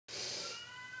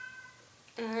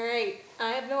Alright, I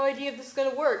have no idea if this is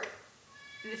gonna work.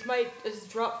 This might just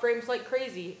drop frames like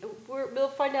crazy. We'll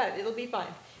find out. It'll be fine.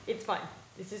 It's fine.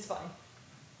 This is fine.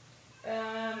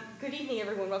 Good evening,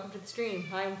 everyone. Welcome to the stream.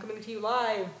 I'm coming to you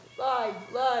live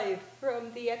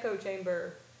from the echo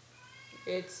chamber.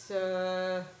 It's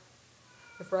the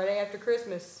Friday after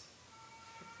Christmas,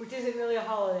 which isn't really a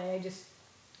holiday. I just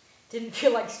didn't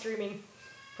feel like streaming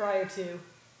prior to.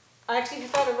 I actually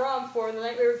found a ROM for The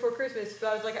Nightmare Before Christmas, but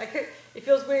I was like, it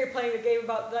feels weird playing a game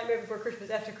about The Nightmare Before Christmas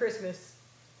after Christmas.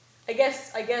 I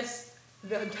guess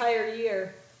the entire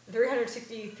year,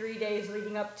 363 days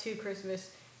leading up to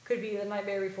Christmas, could be The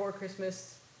Nightmare Before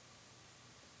Christmas.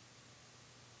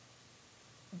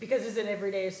 Because isn't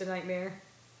every day is a nightmare.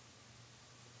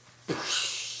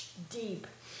 Deep.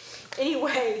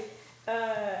 Anyway,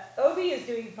 Obi is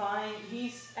doing fine.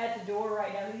 He's at the door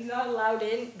right now. He's not allowed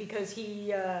in because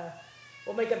he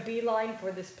will make a beeline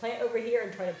for this plant over here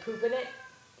and try to poop in it.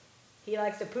 He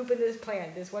likes to poop in this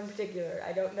plant, this one particular.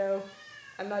 I don't know.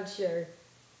 I'm not sure.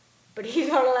 But he's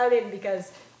not allowed in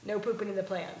because no pooping in the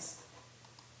plants.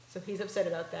 So he's upset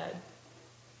about that.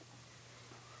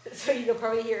 So you'll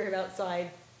probably hear him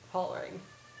outside hollering.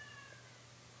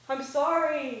 I'm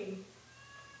sorry!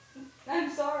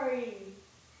 I'm sorry!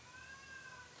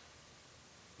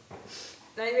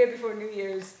 Nightmare Before New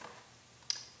Year's.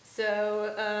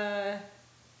 So,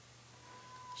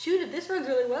 shoot, if this runs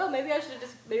really well, maybe I should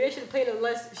have played a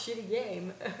less shitty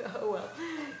game. Oh well,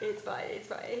 it's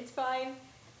fine.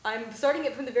 I'm starting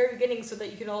it from the very beginning so that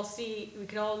we can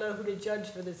all know who to judge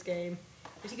for this game.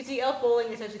 As you can see, Elf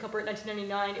Bowling is actually copyright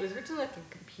 1999. It was originally like a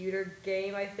computer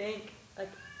game, I think.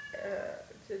 Like,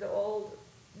 it's an old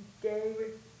game.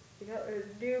 You got a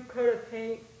new coat of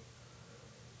paint.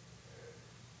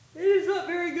 It is not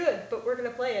very good, but we're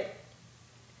gonna play it.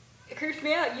 It creeps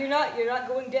me out. You're not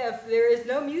going deaf. There is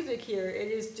no music here. It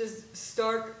is just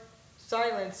stark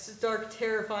silence, stark,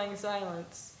 terrifying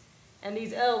silence. And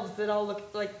these elves that all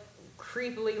look like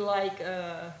creepily like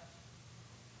I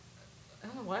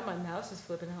don't know why my mouse is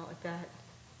flipping out like that.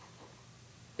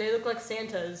 They look like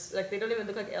Santas. Like, they don't even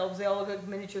look like elves. They all look like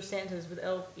miniature Santas with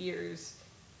elf ears,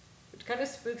 which kind of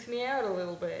spooks me out a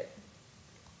little bit.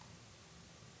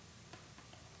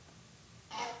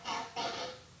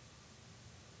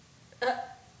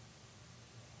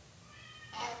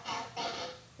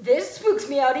 This spooks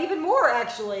me out even more,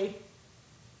 actually.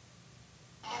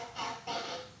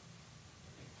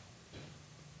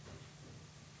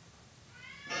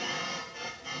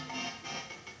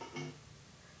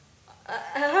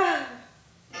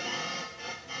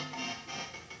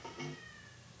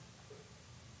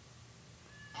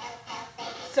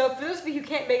 So for those of you who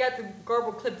can't make out the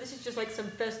garbled clip, this is just like some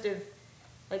festive,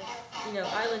 like, you know,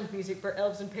 island music for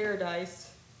elves in paradise.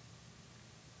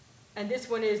 And this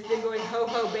one is them going ho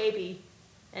ho baby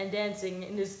and dancing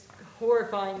in this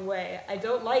horrifying way. I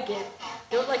don't like it.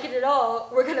 Don't like it at all.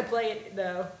 We're gonna play it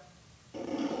though.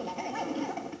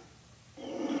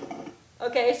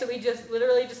 Okay, so we just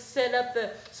literally just set up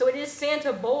so it is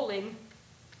Santa bowling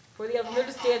for the elves. They're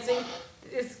just dancing,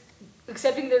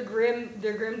 accepting their grim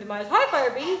demise. Hi,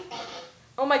 Firebee!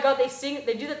 Oh my god, they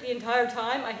do that the entire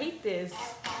time? I hate this.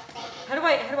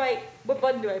 What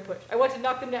button do I push? I want to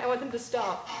knock them down, I want them to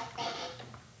stop.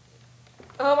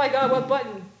 Oh my god, what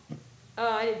button?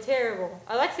 Oh, I did terrible.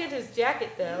 I like Santa's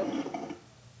jacket, though.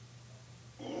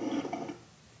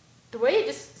 The way it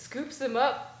just scoops them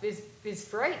up is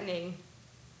frightening.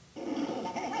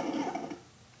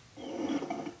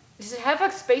 Does it have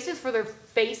like spaces for their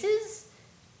faces?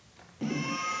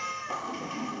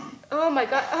 Oh my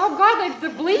god, they're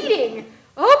bleeding!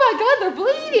 Oh my god, they're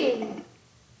bleeding!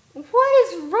 What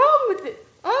is wrong with it?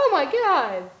 Oh my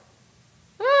god!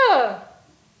 Ugh!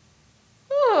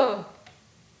 Ugh!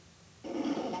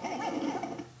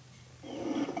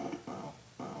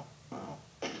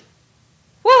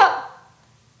 What?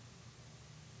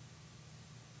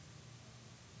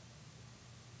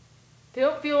 They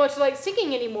don't feel much like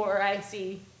singing anymore, I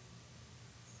see.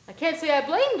 I can't say I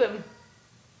blame them.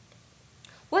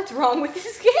 What's wrong with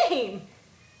this game?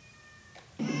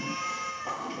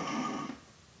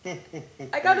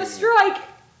 I got a strike.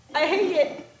 I hate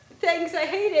it. Thanks, I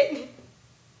hate it.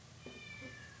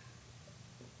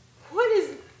 What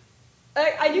is...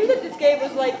 I knew that this game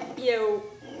was like, you know,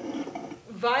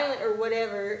 violent or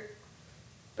whatever,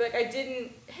 but I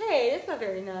didn't... Hey, that's not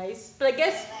very nice. But I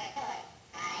guess...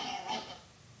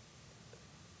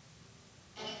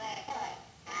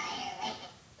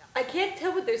 I can't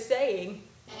tell what they're saying.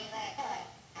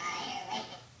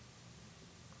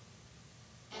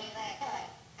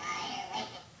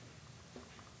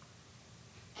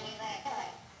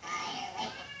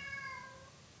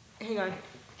 Hang on.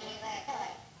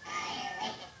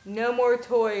 No more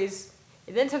toys.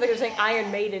 And then something was saying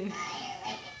Iron Maiden.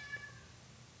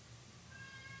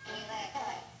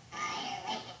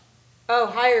 Oh,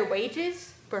 higher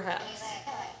wages? Perhaps.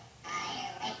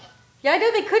 Yeah, I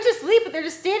know they could just leave, but they're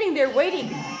just standing there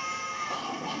waiting.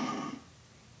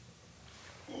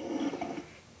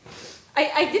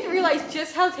 I didn't realize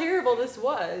just how terrible this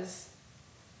was.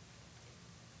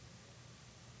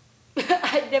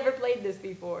 I'd never played this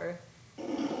before.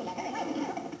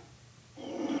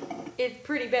 It's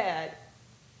pretty bad.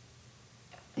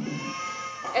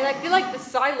 And I feel like the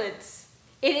silence,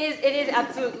 it is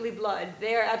absolutely blood.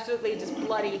 They are absolutely just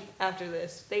bloody after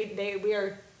this. We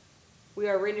are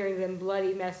rendering them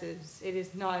bloody messes. It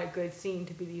is not a good scene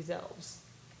to be these elves.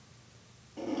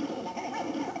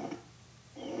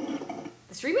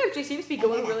 The stream actually seems to be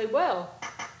going really well.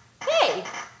 Hey!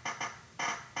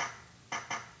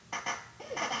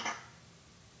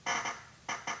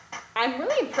 I'm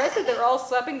really impressed that they're all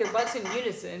slapping their butts in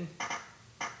unison.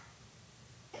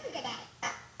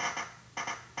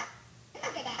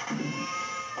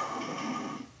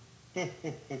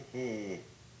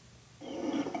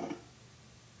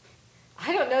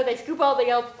 I don't know, they scoop all the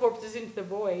elf corpses into the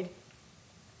void.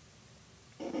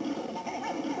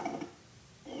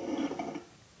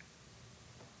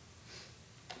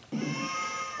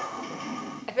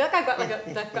 I feel like I've got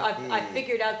like I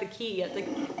figured out the key. It's like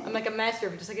I'm like a master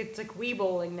of it. It's like Wii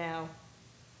bowling now.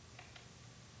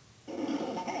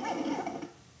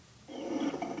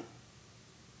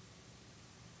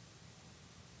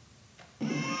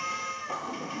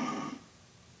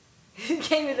 This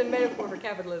game is a metaphor for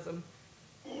capitalism.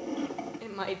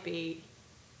 It might be.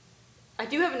 I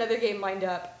do have another game lined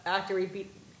up after we beat,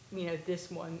 you know,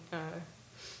 this one.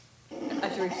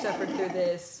 After we've suffered through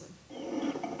this.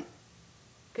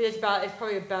 Because it's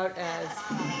probably about as...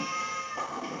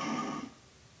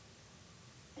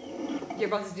 Your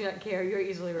bosses do not care, you're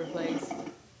easily replaced.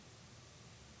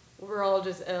 We're all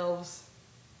just elves.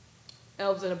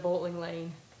 Elves in a bowling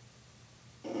lane.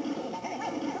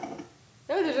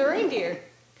 Oh, there's a reindeer.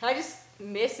 Can I just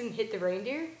miss and hit the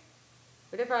reindeer?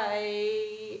 What if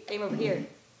I aim over here?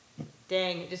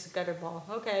 Dang, it just got her ball.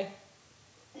 Okay.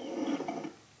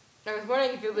 I was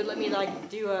wondering if it would let me, like,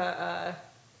 do a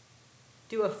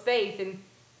faith and,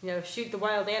 you know, shoot the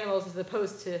wild animals as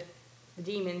opposed to the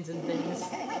demons and things.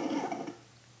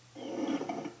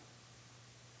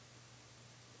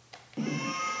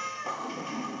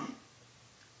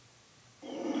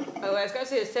 Oh, I was going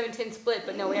to say a 7-10 split,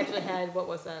 but no, we actually had, what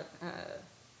was that?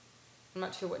 I'm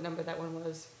not sure what number that one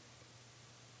was.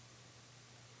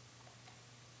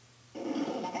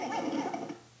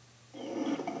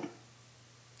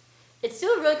 It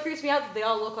still really creeps me out that they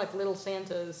all look like little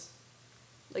Santas.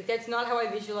 Like, that's not how I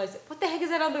visualize it. What the heck is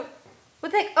that on the...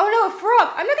 What the heck? Oh no, a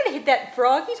frog! I'm not gonna hit that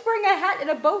frog! He's wearing a hat and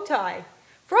a bow tie!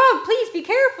 Frog, please be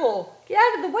careful! Get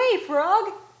out of the way,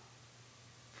 frog!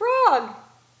 Frog!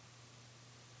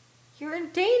 You're in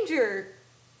danger!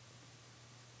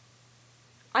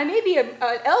 I may be an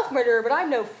elf murderer, but I'm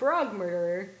no frog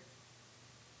murderer.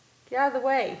 Get out of the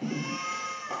way.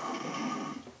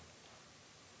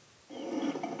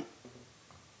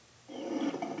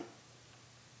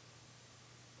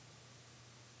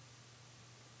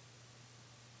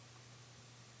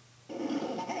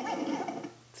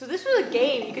 So this was a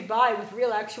game you could buy with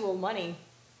real actual money.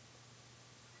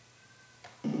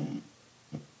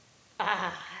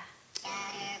 Ah.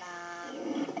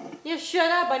 Yeah, shut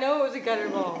up. I know it was a gutter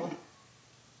ball.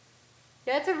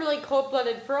 Yeah, that's a really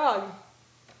cold-blooded frog.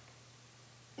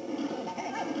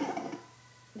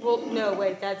 Well, no,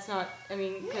 wait, that's not... I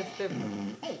mean, because the...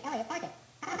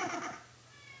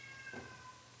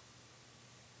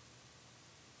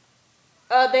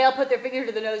 They all put their finger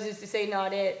to the noses to say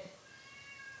not it.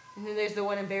 And then there's the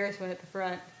one embarrassed one at the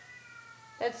front.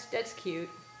 That's cute.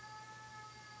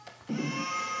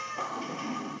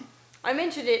 I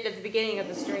mentioned it at the beginning of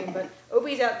the stream, but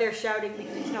Obi's out there shouting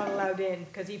because he's not allowed in,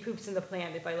 because he poops in the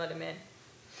plant if I let him in.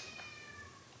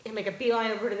 He'll make a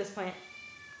beeline over to this plant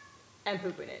and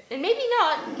poop in it. And maybe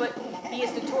not, but he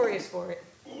is notorious for it.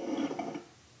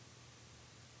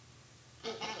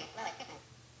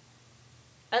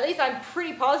 At least I'm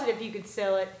pretty positive you could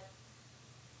sell it.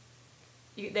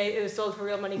 It was sold for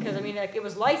real money because, I mean, like, it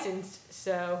was licensed,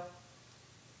 so...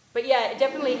 But yeah, it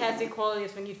definitely has the quality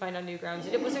of when you find on Newgrounds.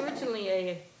 It was originally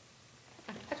a...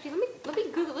 Actually, let me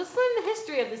Google... Let's learn the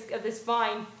history of this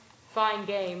fine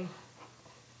game.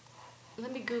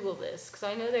 Let me Google this, because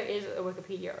I know there is a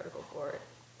Wikipedia article for it.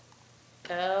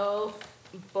 Elf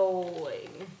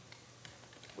Bowling.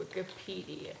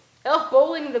 Wikipedia. Elf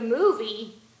Bowling the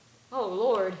movie? Oh,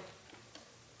 Lord.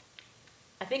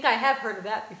 I think I have heard of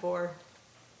that before.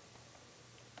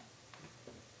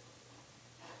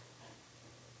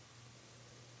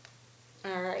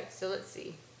 Alright, so let's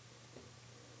see.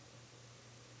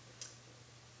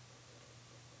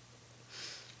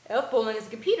 Elf Bowling is a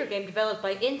computer game developed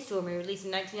by Instorm and released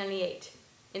in 1998.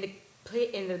 In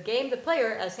the game, the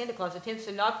player, as Santa Claus, attempts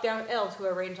to knock down elves who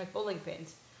are arranged like bowling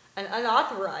pins. An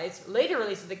unauthorized, later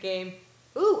release of the game,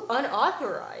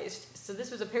 unauthorized, so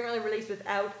this was apparently released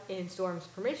without Instorm's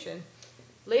permission.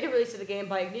 Later release of the game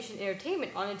by Ignition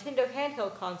Entertainment on Nintendo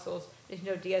handheld consoles,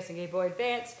 Nintendo DS and Game Boy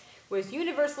Advance, was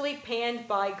universally panned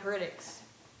by critics.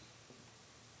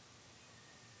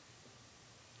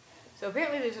 So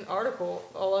apparently there's an article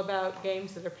all about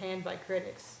games that are panned by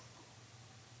critics.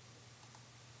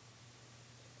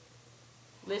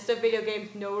 List of video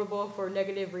games notable for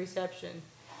negative reception.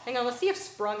 Hang on, let's see if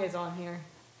Sprung is on here.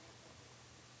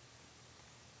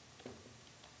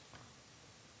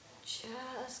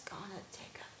 Just gonna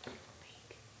take a little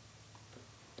peek.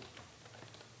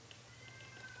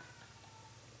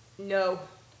 No,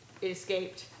 it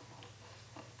escaped.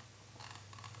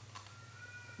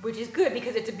 Which is good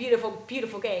because it's a beautiful,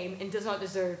 beautiful game and does not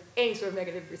deserve any sort of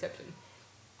negative reception.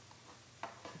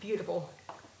 Beautiful.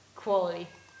 Quality.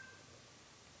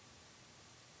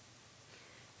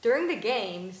 During the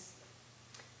games,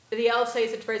 the elves say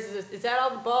such phrases as, "Is that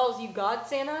all the balls you got,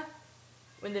 Santa?"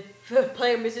 when the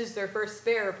player misses their first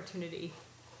spare opportunity.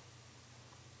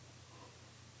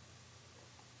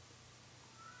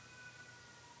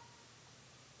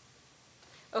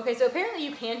 Okay, so apparently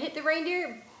you can hit the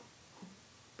reindeer,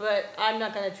 but I'm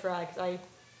not going to try because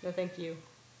no thank you.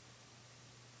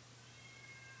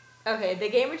 Okay, the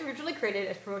game was originally created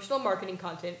as promotional marketing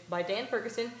content by Dan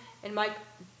Ferguson and Mike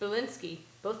Belinsky,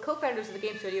 both co-founders of the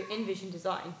game studio Envision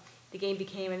Design. The game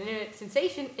became an internet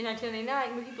sensation in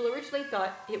 1999 when people originally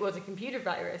thought it was a computer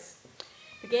virus.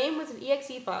 The game was an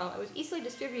exe file and was easily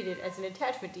distributed as an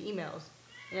attachment to emails.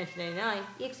 In 1999,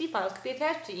 exe files could be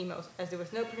attached to emails as there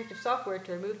was no protective software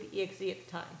to remove the exe at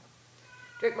the time.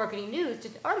 Direct Marketing News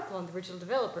did an article on the original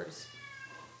developers.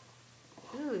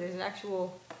 Ooh, there's an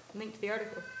actual link to the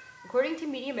article. According to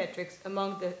Mediametrics,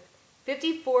 among the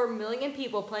 54 million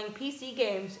people playing PC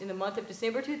games in the month of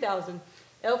December 2000,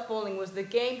 Elf Bowling was the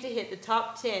game to hit the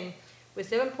top 10 with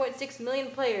 7.6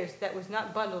 million players that was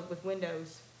not bundled with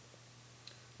Windows.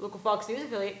 Local Fox News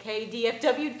affiliate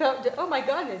KDFW found, oh my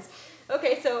goodness.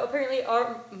 Okay, so apparently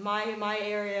my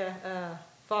area,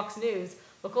 Fox News,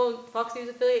 local Fox News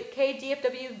affiliate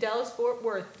KDFW Dallas-Fort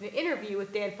Worth, in an interview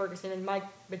with Dan Ferguson and Mike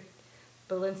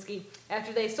Belinsky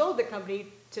after they sold the company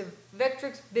to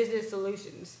Vectrix Business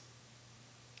Solutions.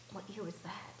 What year was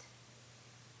that?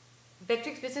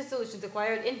 Vectrix Business Solutions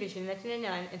acquired Envision in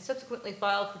 1999 and subsequently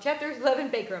filed for Chapter 11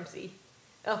 bankruptcy.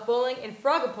 Elf Bowling and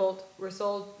Frogapult were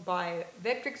sold by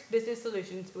Vectrix Business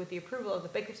Solutions with the approval of the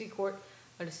bankruptcy court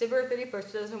on December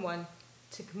 31st, 2001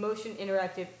 to Commotion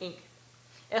Interactive, Inc.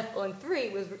 Elf Bowling 3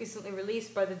 was recently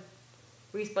released by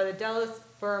the Dallas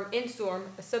firm Instorm,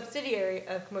 a subsidiary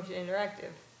of Commotion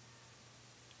Interactive.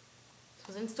 So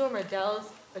was Instorm a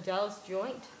Dallas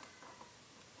joint?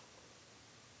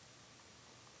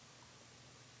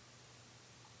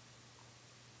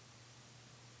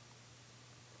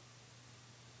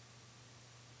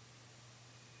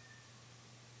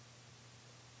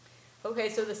 Okay,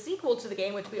 so the sequel to the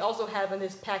game, which we also have in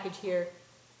this package here,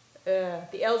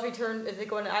 the elves return as they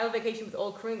go on an island vacation with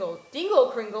Old Kringle. Dingle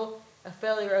Kringle, a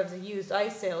failure of the used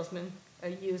ice salesman,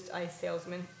 is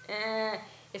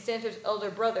Santa's elder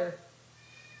brother,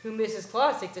 whom Mrs.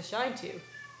 Claus takes a shine to.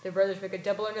 The brothers make a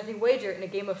double or nothing wager in a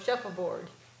game of shuffleboard.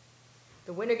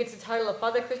 The winner gets the title of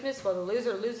Father Christmas, while the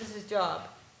loser loses his job.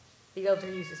 The elves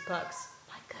are used as pucks.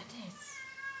 My goodness.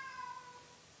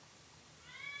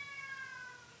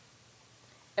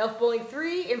 Elf Bowling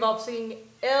 3 involves singing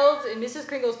elves and Mrs.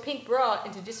 Kringle's pink bra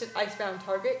into distant icebound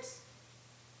targets.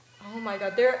 Oh my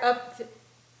god, there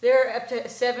are up to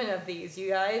 7 of these, you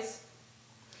guys.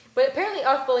 But apparently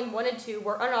Elf Bowling 1 and 2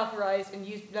 were unauthorized and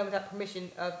done without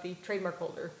permission of the trademark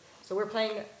holder. So we're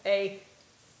playing a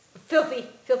filthy,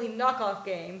 filthy knockoff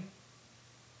game.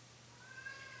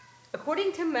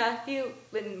 According to Matthew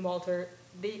Lindenwalter,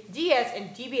 the DS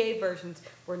and GBA versions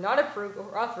were not approved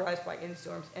or authorized by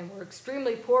Instorms and were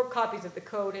extremely poor copies of the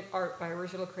code and art by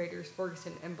original creators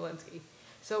Ferguson and Belinsky.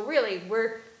 So really,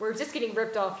 we're just getting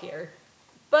ripped off here.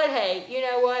 But hey, you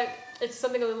know what? It's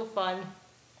something a little fun.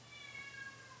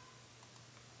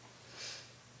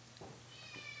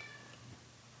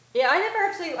 Yeah, I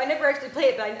never actually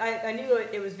played it, but I knew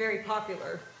it was very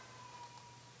popular.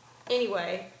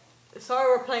 Anyway, sorry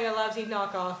we're playing a lousy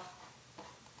knockoff.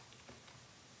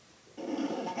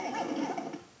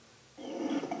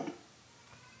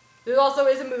 There also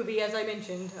is a movie, as I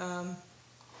mentioned.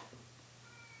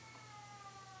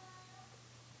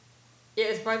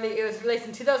 it was released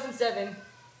in 2007.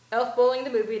 Elf Bowling the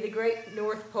movie, The Great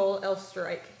North Pole Elf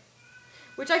Strike.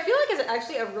 Which I feel like is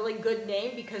actually a really good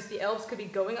name because the elves could be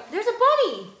going on... There's a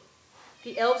bunny!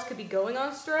 The elves could be going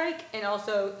on strike and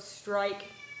also strike...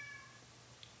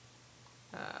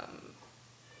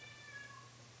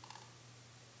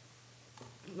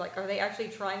 like, are they actually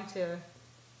trying to...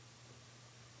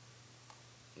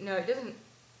 No, it doesn't...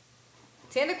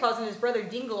 Santa Claus and his brother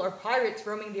Dingle are pirates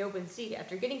roaming the open sea.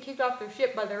 After getting kicked off their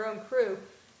ship by their own crew,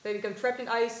 they become trapped in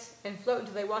ice and float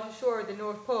until they wash ashore at the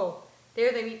North Pole.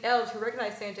 There they meet elves who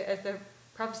recognize Santa as the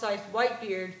prophesied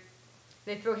Whitebeard.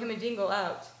 They throw him and Dingle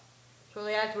out.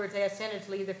 Shortly afterwards, they ask Santa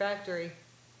to leave their factory.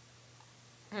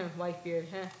 Whitebeard,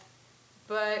 huh?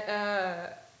 But,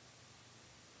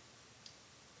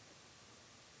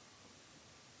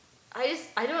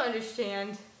 I don't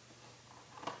understand.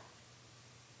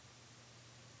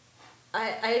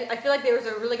 I feel like there was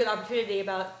a really good opportunity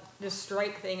about the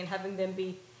strike thing and having them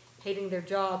be hating their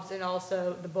jobs and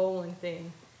also the bowling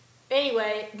thing.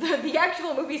 Anyway, the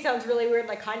actual movie sounds really weird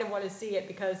and I kind of want to see it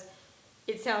because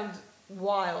it sounds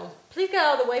wild. Please get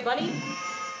out of the way, bunny.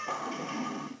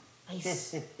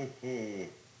 Nice.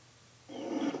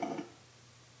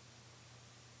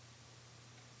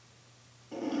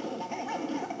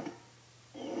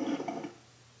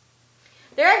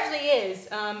 There actually is.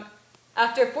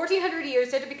 After 1,400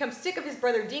 years, Santa becomes sick of his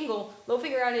brother Dingle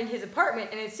loafing around in his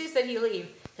apartment and insists that he leave.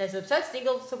 This upsets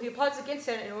Dingle, so he plots against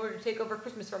Santa in order to take over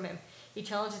Christmas from him. He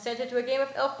challenges Santa to a game of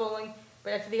elf bowling,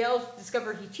 but after the elves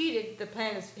discover he cheated,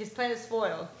 his plan is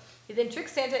foiled. He then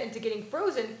tricks Santa into getting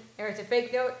frozen and writes a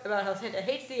fake note about how Santa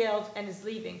hates the elves and is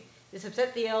leaving. This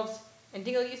upsets the elves, and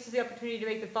Dingle uses the opportunity to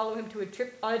make them follow him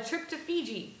on a trip to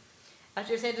Fiji.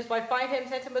 After Santa's wife finds him,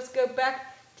 Santa must go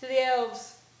back to the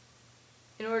elves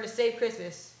in order to save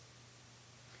Christmas.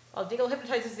 While Dingle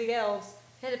hypnotizes the elves,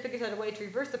 Santa figures out a way to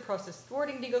reverse the process,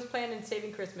 thwarting Dingle's plan and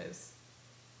saving Christmas.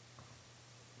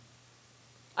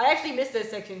 I actually missed this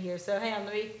section here, so hang on,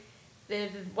 the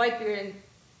Whitebeard and...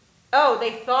 Oh,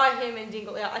 they thought him and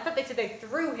Dingle... Yeah, I thought they said they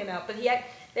threw him out, but they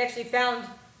actually found...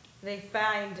 They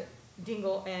found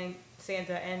Dingle and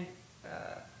Santa and...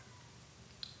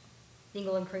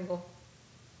 Dingle and Kringle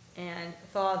and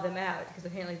thawed them out, because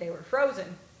apparently they were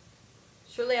frozen.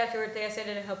 Shortly afterward, they asked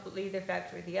Santa to help leave their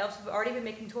factory. The elves have already been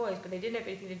making toys, but they didn't have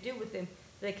anything to do with them,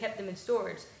 so they kept them in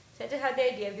storage. Santa had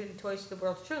the idea of giving toys to the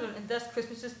world's children, and thus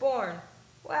Christmas is born.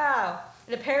 Wow!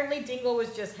 And apparently Dingle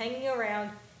was just hanging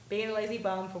around, being a lazy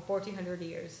bum for 1,400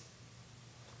 years.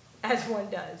 As one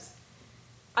does.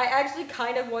 I actually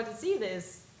kind of want to see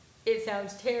this. It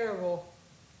sounds terrible.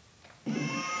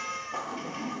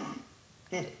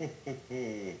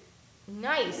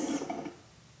 Nice.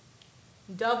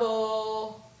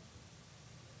 Double.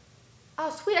 Oh,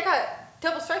 sweet, I got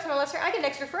double strikes on my left turn. I get an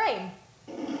extra frame.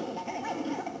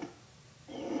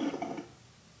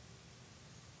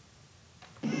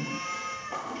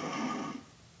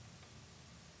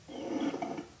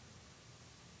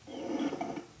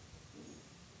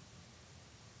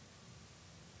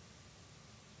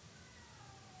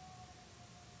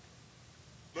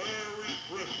 Merry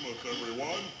Christmas,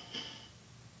 everyone.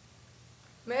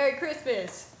 Merry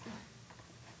Christmas.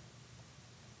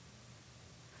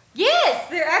 Yes,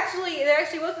 there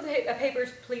actually was a Papers,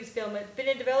 Please film. It's been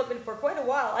in development for quite a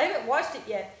while. I haven't watched it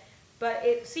yet, but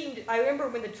it seemed, I remember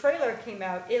when the trailer came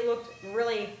out, it looked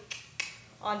really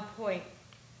on point.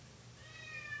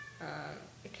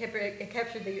 It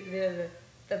captured the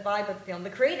vibe of the film. The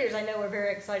creators, I know, were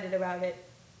very excited about it,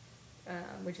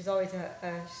 which is always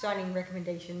a shining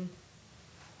recommendation.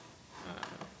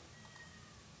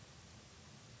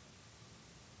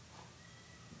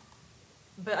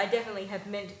 But I definitely have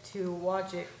meant to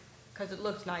watch it because it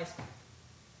looks nice.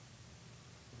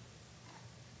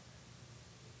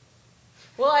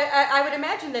 Well, I would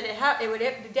imagine that they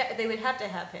would have to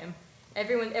have him.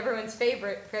 Everyone's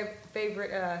favorite,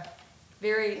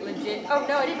 very legit. Oh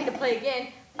no, I didn't mean to play again.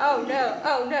 Oh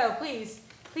no, please,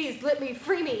 let me,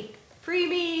 free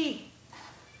me.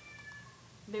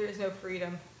 There is no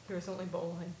freedom. There is only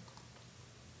bowling.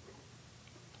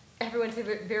 Everyone's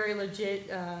favorite, very legit.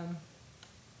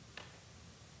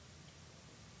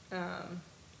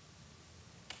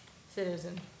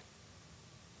 Citizen.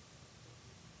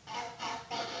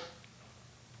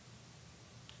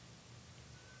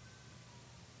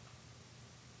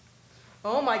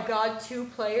 Oh my god, 2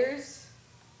 players?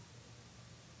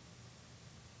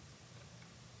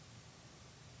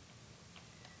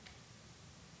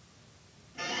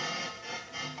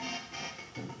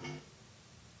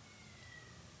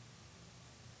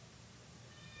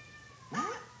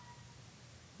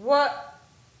 What?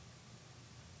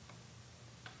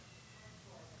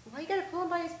 gotta pull him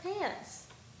by his pants?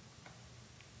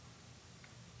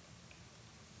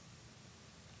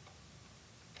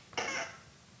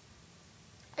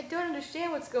 I don't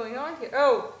understand what's going on here.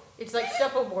 Oh, it's like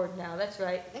shuffleboard now. That's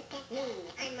right. Look at me.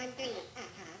 I'm on 3.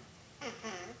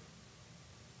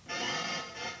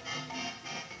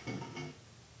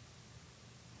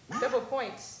 Double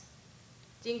points.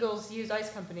 Jingles use Ice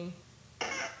Company.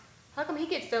 How come he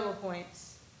gets double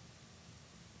points?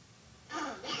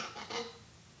 Oh, yeah.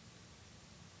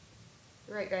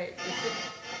 Right, guys.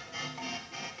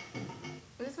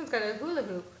 This one's got a hula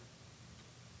hoop.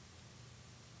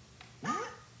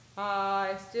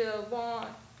 I still want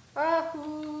a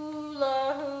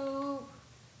hula hoop.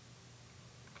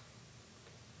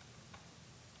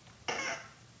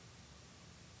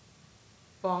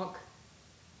 Bonk.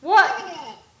 What?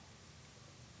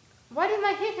 Why didn't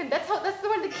I hit him? That's the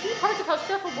one of the key parts of how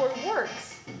shuffleboard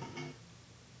works.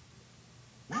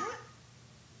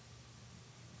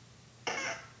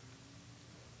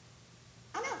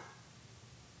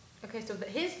 Okay, so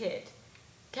his hit.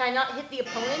 Can I not hit the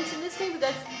opponents in this game?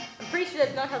 But I'm pretty sure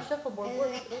that's not how shuffleboard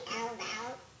works.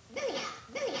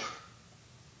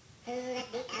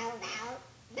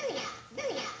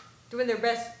 Doing their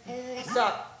best.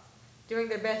 Stop. Doing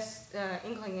their best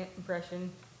Inkling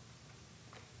impression.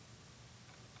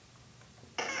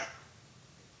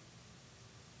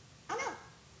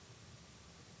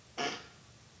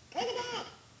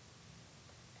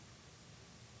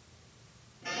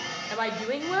 Am I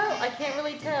doing well? I can't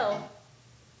really tell.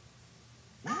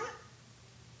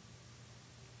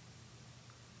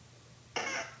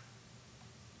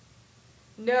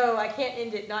 No, I can't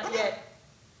end it. Not yet.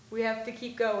 We have to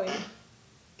keep going.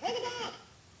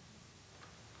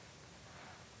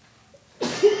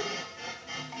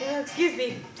 Excuse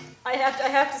me. I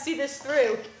have to see this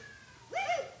through.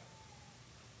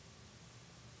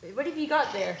 What have you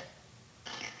got there?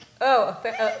 Oh,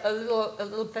 a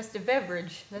little festive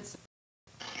beverage. That's.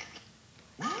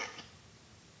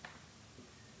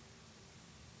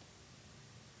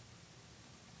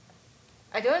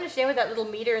 I don't understand what that little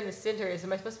meter in the center is.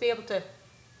 Am I supposed to be able to?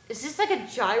 Is this like a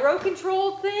gyro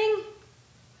control thing?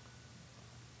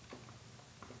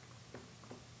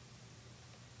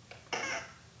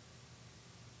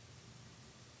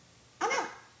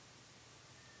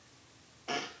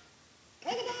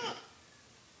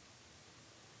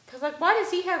 Cause like, why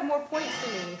does he have more points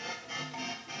than me?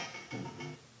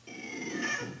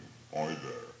 Hi there.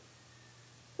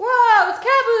 Whoa, it's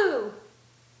Kaboo!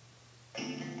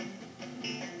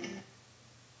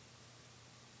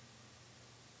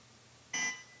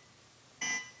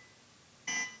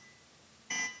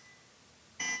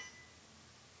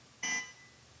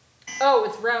 Oh,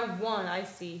 it's round 1, I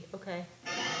see. Okay.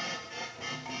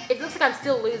 It looks like I'm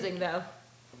still losing, though.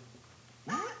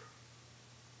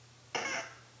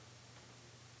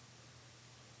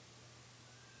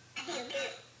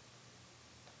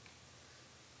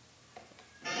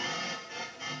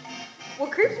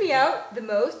 What creeps me out the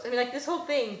most, I mean, like, this whole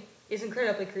thing is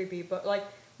incredibly creepy, but, like,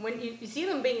 when you see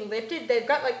them being lifted, they've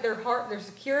got, like, they're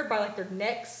secured by, like, their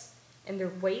necks and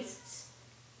their waists.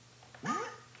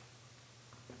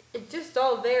 It's just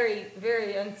all very,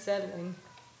 very unsettling.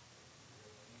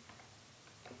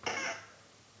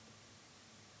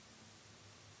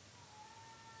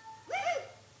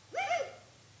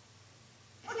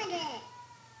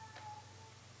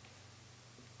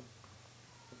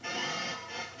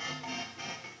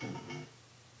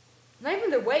 Not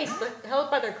even their waist, they're held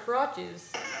by their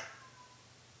crotches.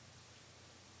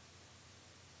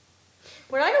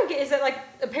 What I don't get is that, like,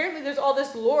 apparently there's all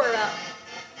this lore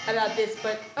about this,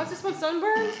 but... Oh, is this one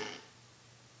sunburned?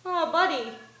 Oh,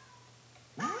 buddy.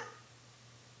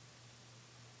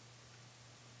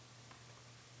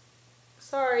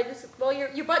 Sorry, well,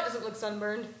 your butt doesn't look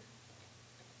sunburned.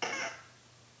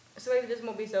 So maybe this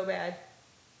won't be so bad.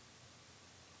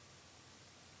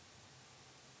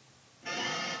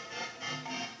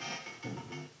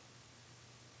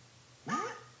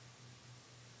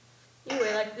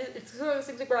 Anyway, like, it's sort of those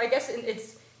things like where I guess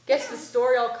the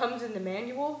story all comes in the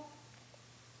manual.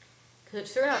 Because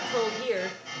it's sure not told here.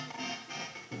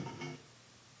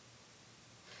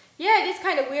 Yeah, it is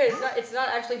kind of weird. It's not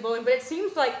actually bowling, but it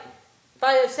seems like,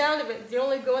 by the sound of it, the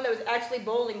only one that was actually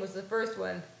bowling was the first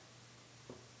one.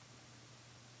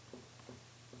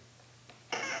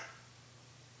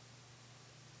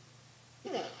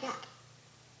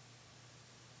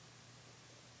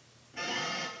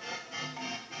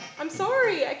 I'm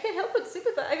sorry, I can't help but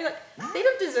sympathize. I mean, like, they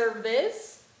don't deserve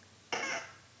this.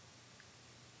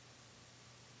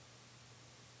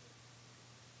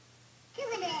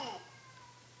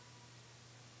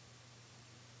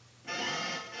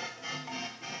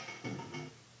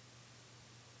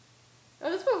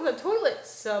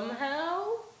 somehow?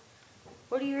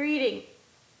 What are you reading?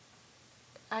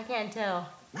 I can't tell.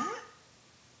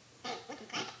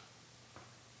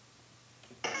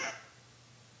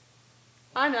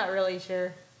 I'm not really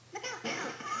sure.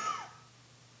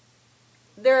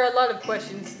 There are a lot of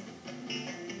questions.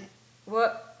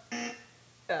 What?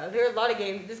 There are a lot of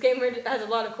games. This game has a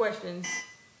lot of questions.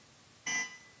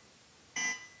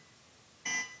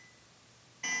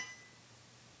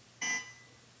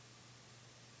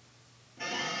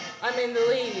 I'm in the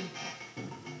lead.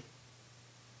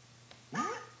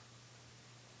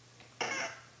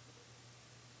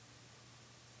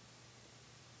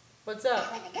 What's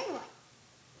up?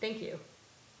 Thank you.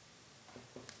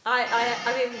 I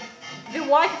mean, then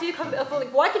why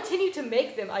continue to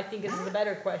make them? I think is the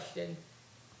better question.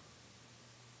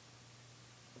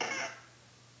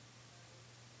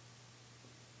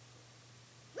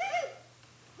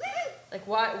 Like,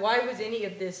 why was any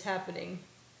of this happening?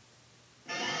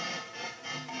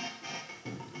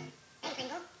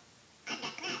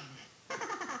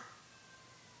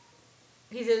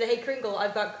 He said, "Hey Kringle,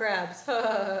 I've got crabs."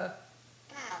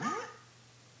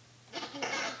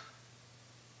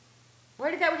 Why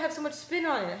did that one have so much spin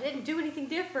on it? I didn't do anything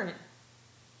different.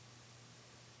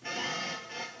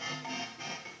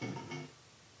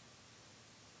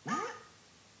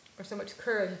 Or so much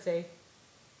curve, I should say.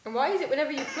 And why is it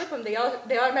whenever you flip them, they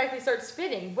automatically start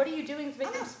spinning? What are you doing to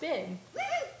make them spin?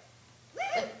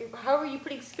 Like, how are you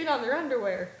putting spin on their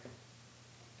underwear?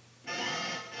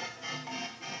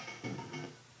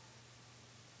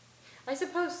 I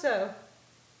suppose so.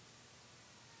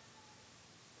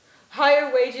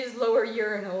 Higher wages, lower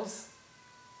urinals.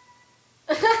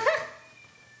 Okay,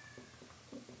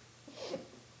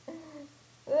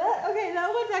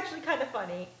 that one's actually kind of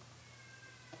funny.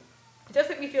 It does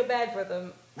make me feel bad for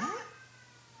them.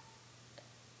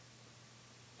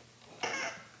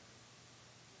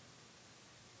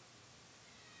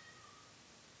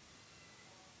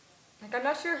 Like, I'm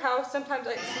not sure how sometimes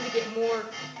I seem to get more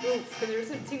oomph, because there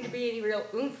doesn't seem to be any real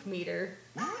oomph meter.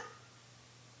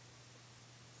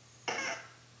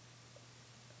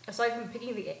 Aside from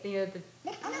picking the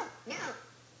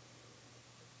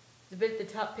bit at the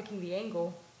top picking the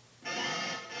angle.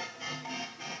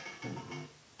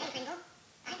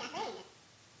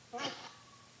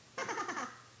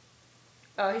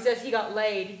 Oh, he says he got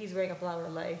laid. He's wearing a flower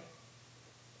lei.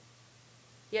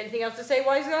 You got anything else to say,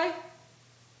 wise guy?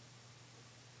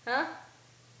 Huh?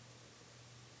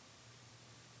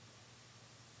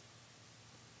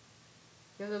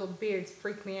 Your little beards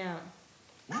freak me out.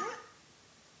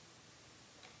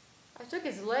 I took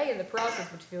his lei in the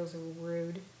process, which feels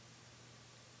rude.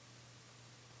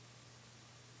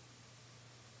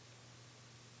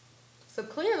 So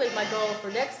clearly my goal for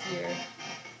next year...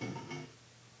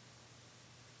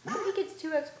 I think he gets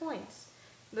 2x points.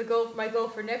 My goal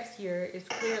for next year is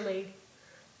clearly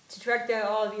to track down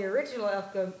all of the original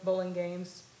Elf bowling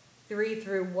games, 3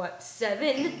 through,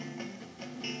 7?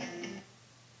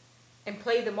 And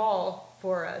play them all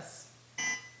for us.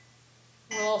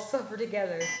 We'll all suffer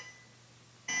together.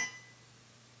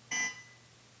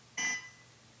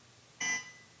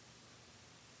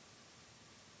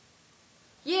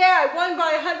 Yeah, I won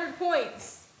by 100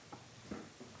 points.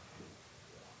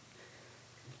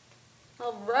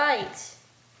 All right.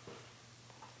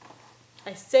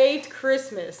 I saved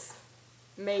Christmas.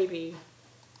 Maybe.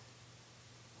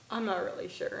 I'm not really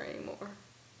sure anymore.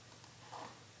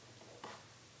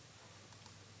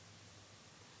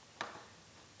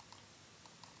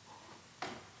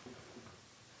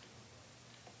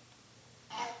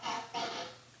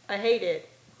 I hate it.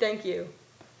 Thank you.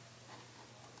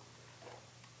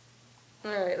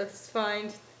 Alright, let's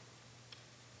find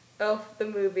Elf the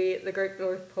movie, The Great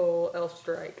North Pole, Elf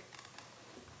Strike.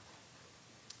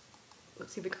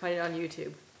 Let's see if we can find it on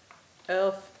YouTube.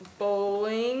 Elf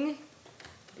Bowling,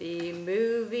 the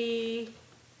movie.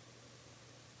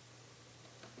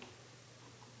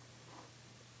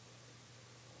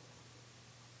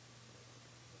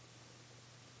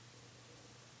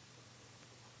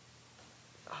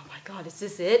 Oh my God, is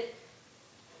this it?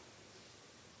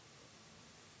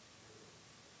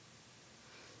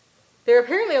 There are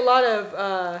apparently a lot of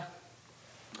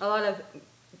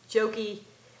jokey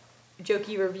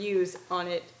reviews on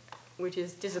it, which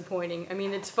is disappointing. I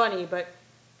mean, it's funny, but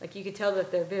like you could tell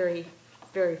that they're very,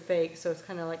 very fake. So it's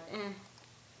kind of like, eh.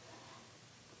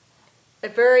 A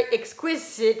very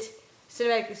exquisite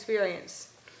cinematic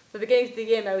experience. From the beginning to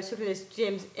the end, I was hoping this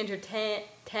Jim's entertaining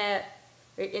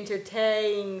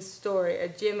story, a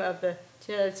Jim of the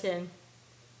 10 out of 10.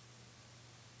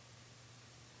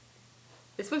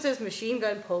 This one says machine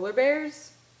gun polar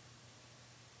bears.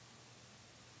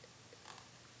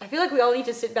 I feel like we all need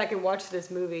to sit back and watch this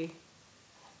movie.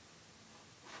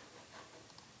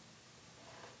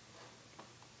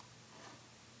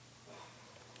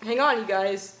 Hang on, you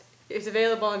guys. It's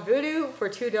available on Vudu for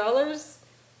 $2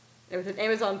 and with an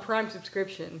Amazon Prime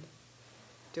subscription.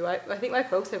 I think my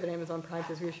folks have an Amazon Prime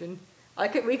subscription.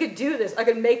 We could do this. I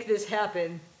could make this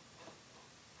happen.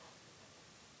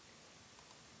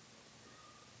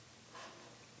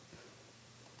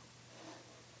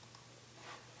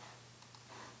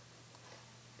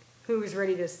 Who's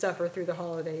ready to suffer through the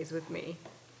holidays with me?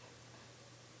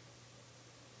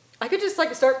 I could just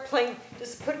like start playing,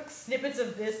 just put snippets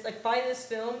of this, like find this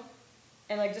film,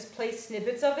 and like just play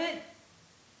snippets of it.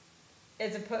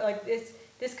 As a like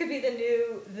this could be the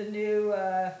new.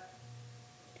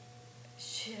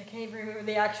 Shit, I can't even remember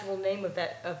the actual name of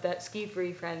that Ski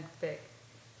Free fanfic.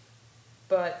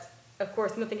 But of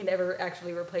course, nothing can ever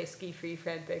actually replace Ski Free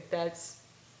fanfic. That's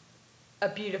a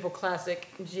beautiful classic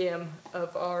gem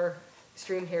of our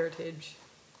stream heritage.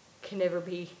 Can never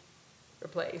be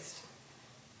replaced.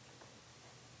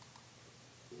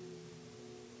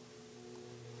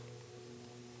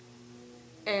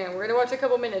 And we're gonna watch a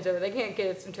couple minutes of it. They can't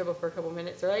get us in trouble for a couple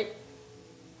minutes, right?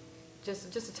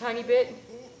 Just a tiny bit.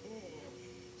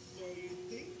 So you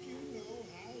think you know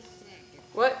how Santa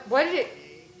What? Why did it?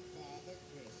 gave Father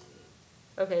Christmas?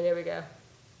 Okay, there we go.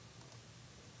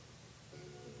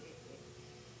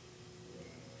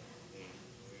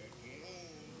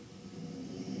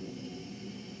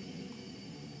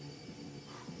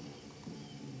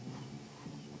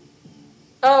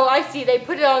 Oh, I see. They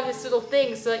put it on this little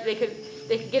thing so like they could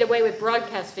get away with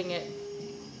broadcasting it.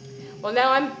 Well,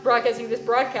 now I'm broadcasting this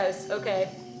broadcast. Okay.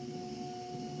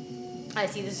 I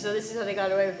see. So this is how they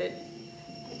got away with it.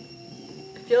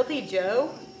 Filthy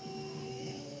Joe?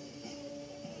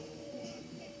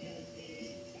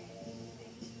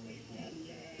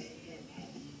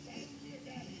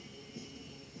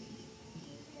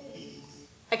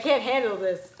 I can't handle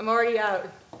this. I'm already out.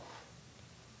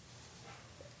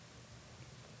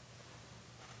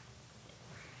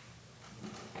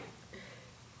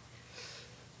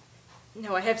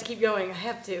 No, I have to keep going. I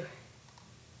have to.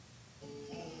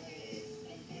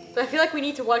 But I feel like we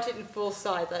need to watch it in full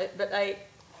size.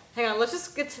 Hang on, let's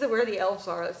just get to where the elves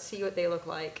are. Let's see what they look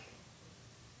like.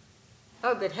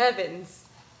 Oh, good heavens.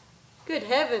 Good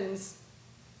heavens.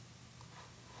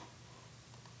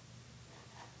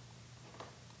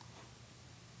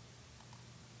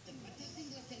 But does he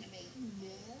listen to me? No.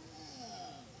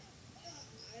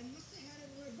 I must have had it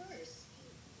in reverse.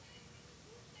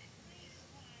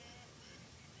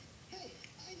 Hey,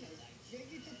 I know that jig.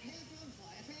 It's a pants on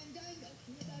fire fandango.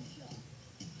 Without shot.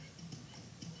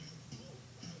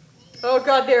 Oh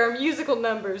god, there are musical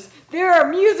numbers. There are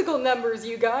musical numbers,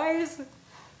 you guys.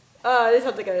 This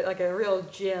sounds like a real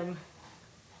gem.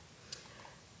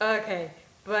 Okay,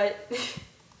 but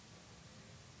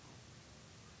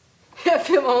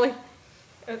film only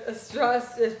a straw.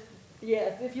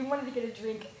 Yes, if you wanted to get a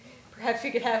drink, perhaps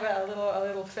we could have a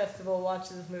little festival watch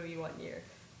this movie one year.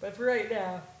 But for right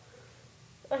now,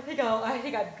 I think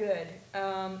I'm good.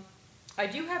 I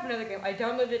do have another game. I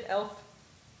downloaded Elf,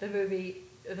 the movie,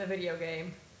 the video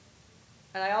game,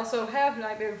 and I also have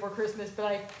Nightmare Before Christmas, but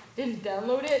I didn't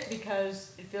download it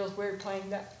because it feels weird playing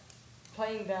that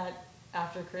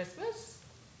after Christmas.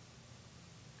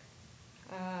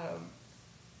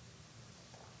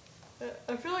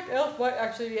 I feel like Elf might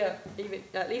actually be even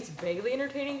at least vaguely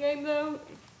entertaining game though,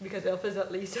 because Elf is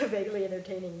at least a vaguely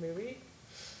entertaining movie.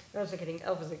 I was kidding.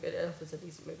 Elf is a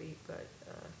decent movie, but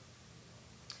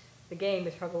the game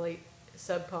is probably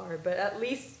subpar, but at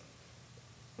least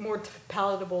more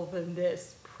palatable than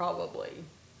this, probably.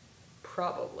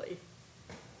 Probably.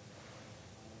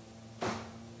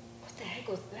 What the heck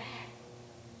was that?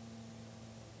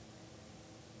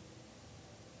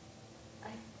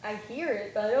 I hear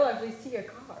it, but I don't actually see a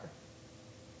car.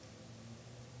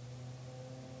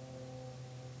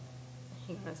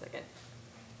 Hang on a second.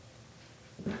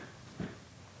 I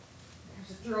have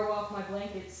to throw off my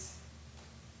blankets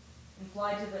and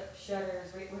fly to the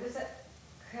shutters. Wait, what is that?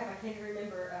 Crap, I can't even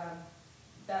remember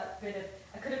that bit of...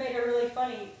 I could have made a really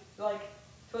funny, like,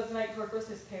 'Twas the Night Before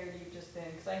Christmas parody just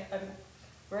then, because I'm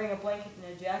wearing a blanket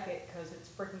and a jacket because it's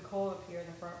freaking cold up here in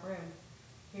the front room.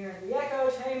 Here in the echo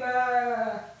chamber!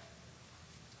 I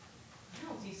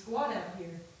don't see squat out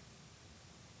here.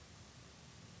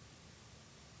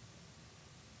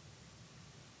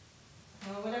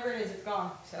 Well, whatever it is, it's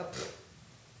gone, so...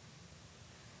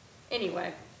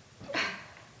 Anyway.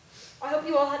 I hope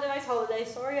you all had a nice holiday.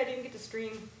 Sorry I didn't get to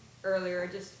stream earlier. I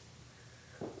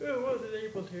wasn't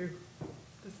able to.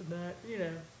 This and that, you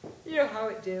know. You know how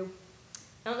it do.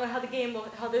 I don't know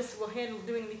how this will handle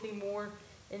doing anything more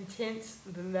intense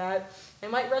than that. I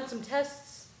might run some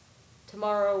tests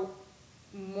tomorrow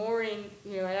morning,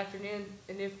 and afternoon,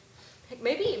 and if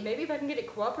maybe if I can get it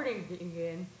cooperating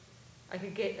again, I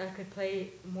could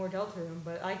play more Deltarune,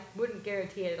 but I wouldn't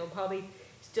guarantee it. It'll probably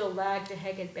still lag the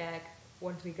heck and back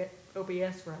once we get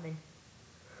OBS running.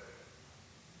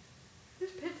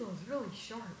 This pencil is really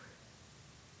sharp.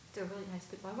 It's a really nice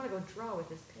pencil. I want to go draw with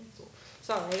this pencil.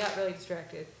 Sorry, I got really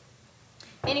distracted.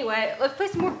 Anyway, let's play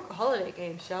some more holiday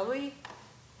games, shall we?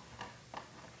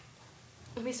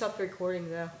 Let me stop the recording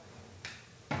though.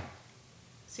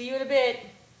 See you in a bit.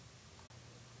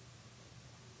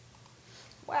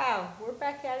 Wow, we're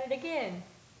back at it again.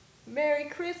 Merry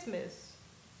Christmas.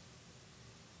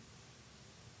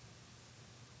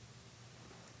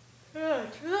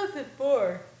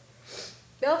 2004.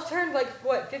 Elf turned like,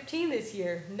 what, 15 this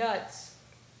year? Nuts.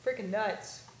 Freaking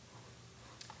nuts.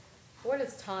 What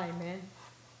is time, man?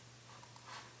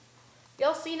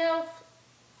 Y'all seen Elf?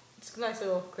 It's a nice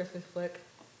little Christmas flick.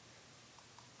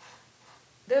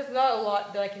 There's not a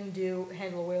lot that I can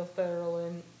handle Will Ferrell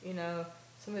and,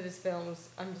 some of his films.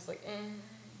 I'm just like,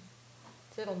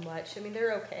 it's a little much. I mean,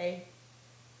 they're okay.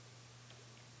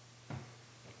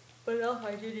 But Elf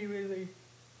I genuinely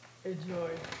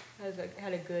enjoy.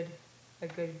 Had a good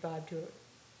vibe to it.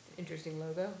 It's an interesting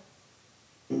logo.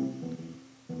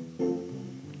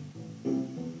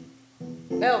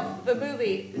 Elf, the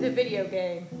movie, the video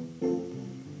game.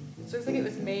 This looks like it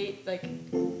was made, like...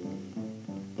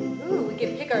 Ooh, we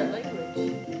can pick our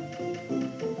language.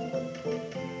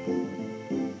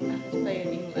 Let's play in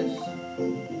English.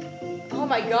 Oh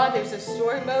my god, there's a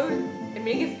story mode? I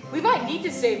mean, we might need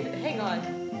to save... Hang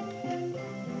on.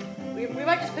 We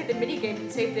might just play the minigame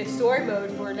and save the story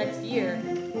mode for next year.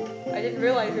 I didn't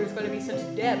realize there was going to be such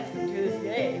depth to this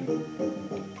game.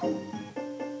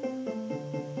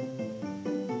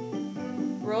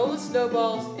 Roll the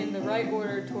snowballs in the right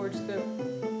order towards the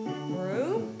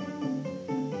room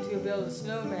to build a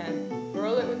snowman.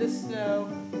 Roll it with the snow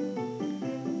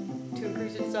to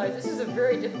increase its size. This is a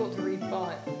very difficult to read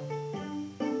font.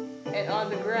 And on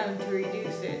the ground to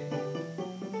reduce it.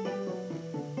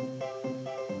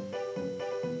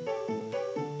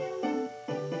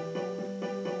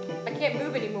 Can't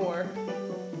move anymore.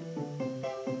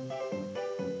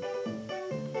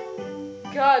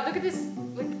 God, look at this!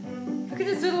 Look at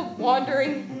this little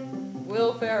wandering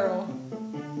Will Ferrell.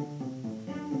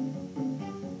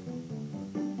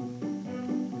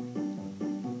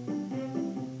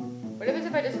 What happens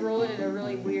if I just roll it in a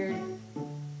really weird?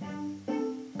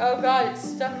 Oh God, it's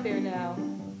stuck there now.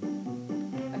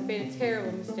 I've made a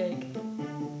terrible mistake.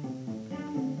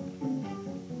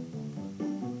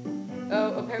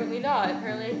 Oh, apparently not.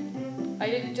 Apparently, I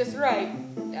did it just right.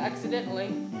 Accidentally.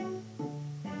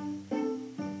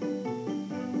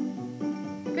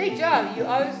 Great job! You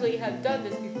obviously have done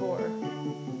this before.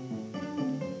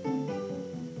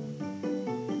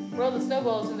 Roll the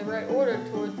snowballs in the right order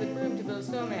towards the room to build a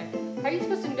snowman. How are you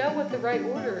supposed to know what the right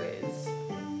order is?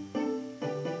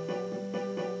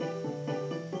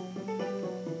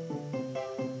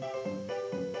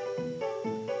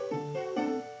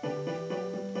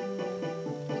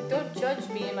 Judge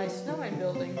me in my snowman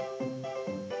building.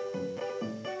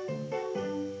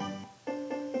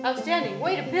 Outstanding!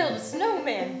 Way to build a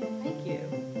snowman! Thank you.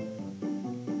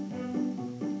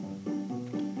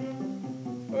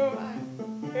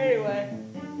 Anyway,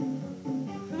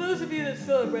 for those of you that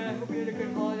celebrate, I hope you had a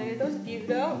good holiday. Those of you who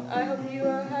don't, I hope you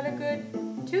had a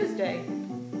good Tuesday.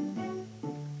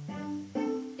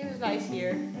 It was nice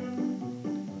here.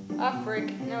 Ah,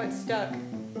 frick. Now it's stuck.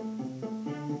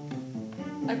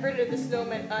 I've rendered the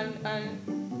snowman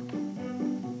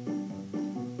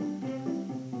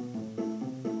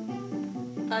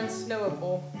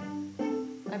unsnowable.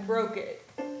 I broke it.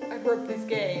 I broke this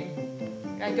game.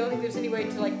 And I don't think there's any way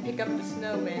to like pick up the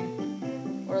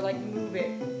snowman or like move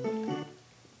it.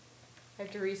 I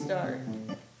have to restart.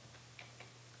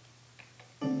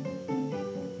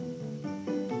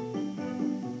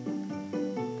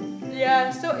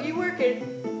 Yeah, so you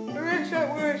working? The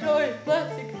restaurant where it's always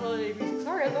plastic holiday music.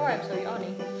 Sorry, I don't know why I'm so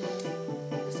yawning.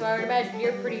 So I would imagine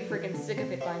you're pretty freaking sick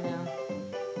of it by now.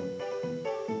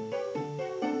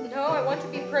 No, I want to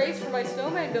be praised for my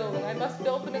snowman building. I must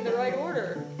build them in the right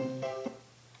order.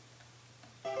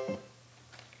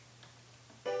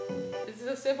 This is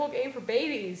a simple game for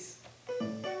babies.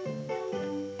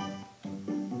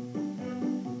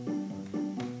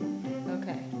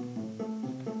 Okay.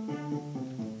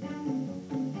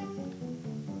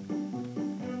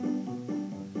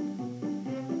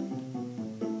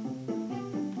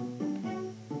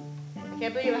 I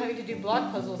can't believe I'm having to do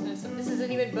block puzzles, and this is in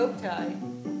isn't even bow tie.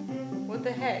 What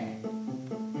the heck?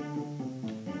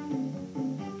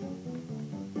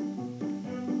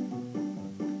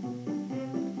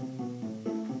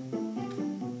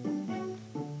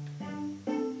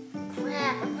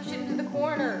 Crap, I pushed it into the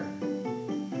corner.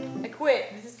 I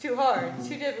quit. This is too hard. It's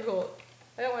too difficult.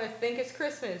 I don't want to think it's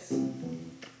Christmas.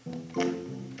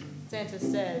 Santa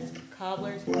says,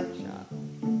 Cobbler's Workshop.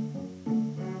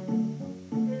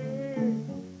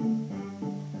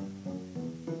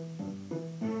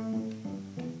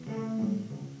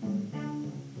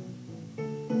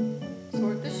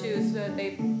 Sort the shoes so that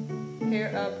they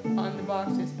pair up on the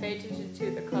boxes. Pay attention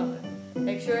to the color.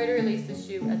 Make sure to release the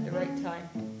shoe at the right time.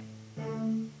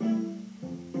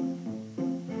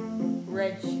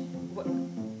 Red shoe.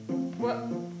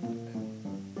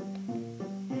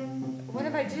 What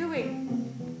am I doing?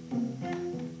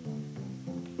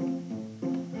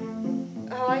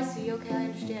 Oh, I see. Okay, I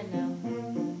understand now.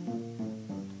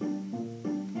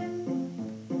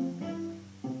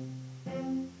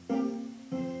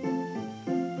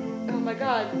 Oh my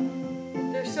god.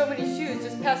 There's so many shoes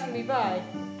just passing me by.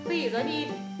 Please, I need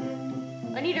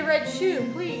a red shoe,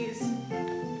 please.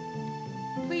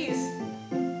 Please.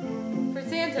 For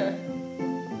Santa.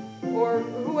 Or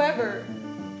whoever.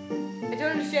 I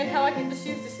don't understand how I get the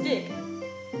shoes to stick.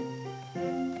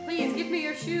 Please, give me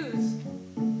your shoes.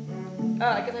 Oh,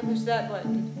 I guess I pushed that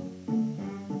button.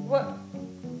 What?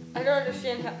 I don't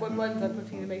understand what buttons I'm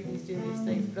pushing to make these do these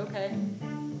things, but okay.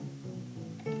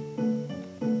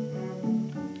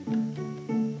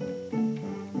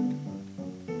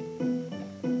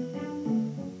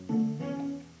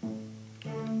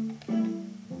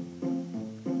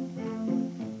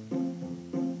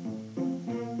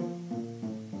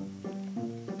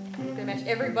 Match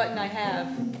every button I have.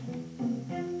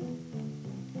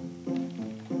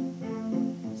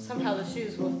 Somehow the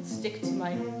shoes will stick to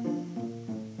my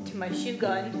shoe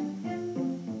gun.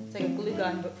 It's like a glue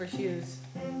gun, but for shoes.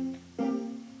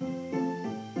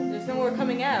 There's no more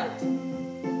coming out.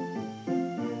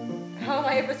 How am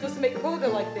I ever supposed to make quota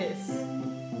like this?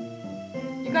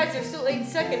 You guys, there's still 8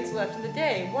 seconds left in the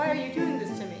day. Why are you doing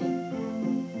this to me?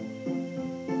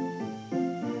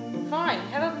 Fine,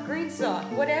 have a green sock,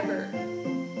 whatever.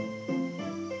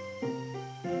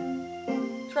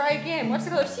 Try again. What's the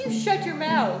color? See, you shut your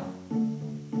mouth.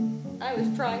 I was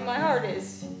trying my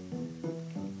hardest.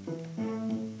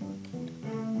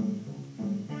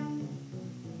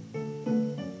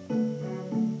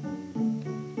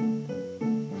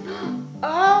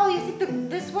 Oh, you think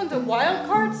this one's a wild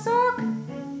card sock?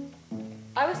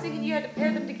 I was thinking you had to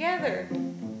pair them together.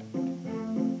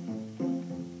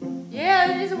 Yeah,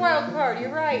 it is a wild card.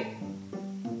 You're right.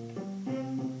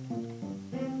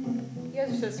 You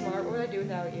guys are so smart. What would I do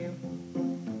without you?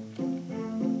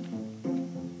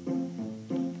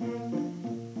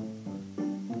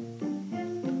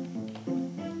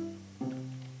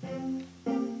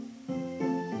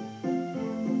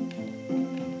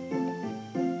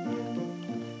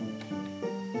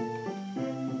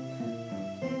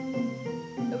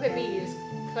 Look at me, just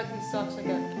collecting socks like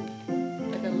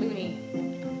a loony.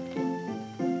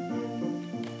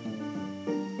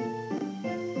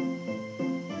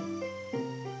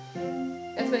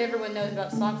 What everyone knows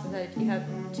about socks is that you have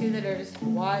 2 that are just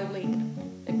wildly,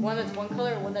 like one that's one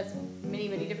color and one that's many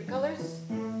different colors.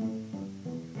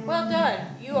 Well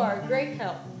done, you are a great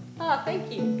help. Ah,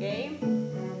 thank you, game.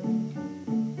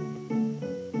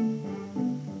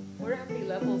 I wonder how many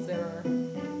levels there are.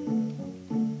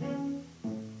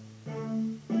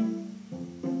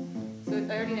 So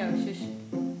I already know, shush.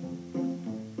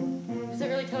 It doesn't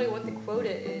really tell me what the quota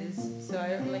is, so I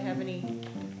don't really have any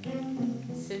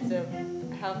sense of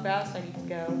how fast I need to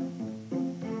go.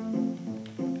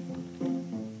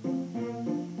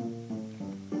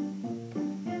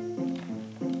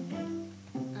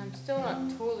 I'm still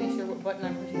not totally sure what button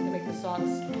I'm pushing to make the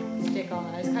socks stick on.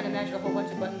 I just kind of mashed a whole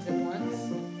bunch of buttons at once.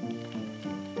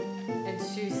 And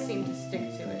shoes seem to stick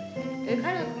to it. They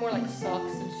kind of look more like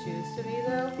socks than shoes to me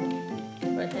though.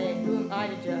 But hey, who am I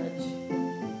to judge?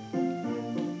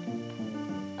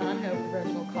 I'm no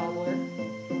professional cobbler.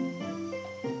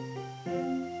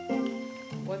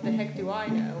 What the heck do I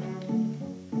know?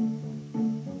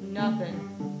 Nothing.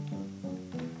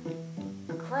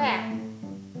 Crap!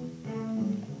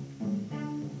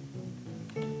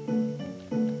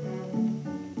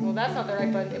 Well, that's not the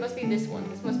right button. It must be this one.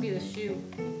 This must be the shoe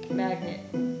magnet.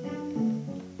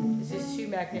 This is shoe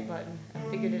magnet button. I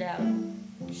figured it out.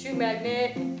 Shoe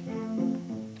magnet!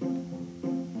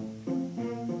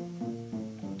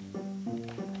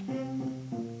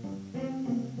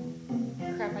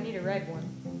 Crap, I need a red one.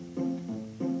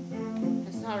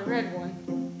 That's not a red one.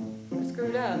 I screwed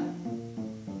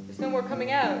no more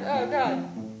coming out. Oh god.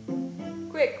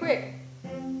 Quick, quick.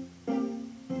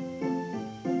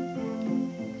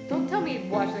 Don't tell me to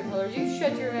watch the colors. You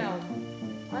shut your mouth.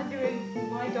 I'm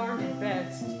doing my darned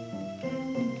best.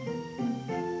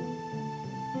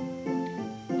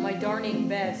 My darning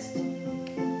best.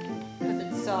 Because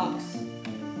it sucks.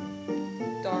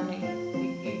 Darning.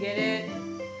 You get it?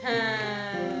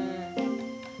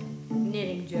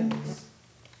 Knitting jokes.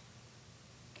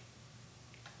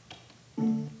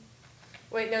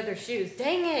 Wait, no, they're shoes.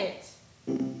 Dang it!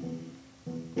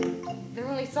 They're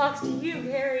only socks to you,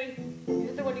 Harry.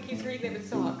 You're the one who keeps reading them as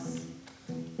socks.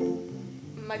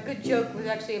 My good joke was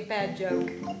actually a bad joke.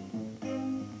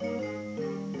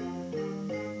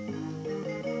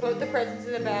 Put the presents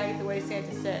in the bag the way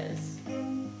Santa says.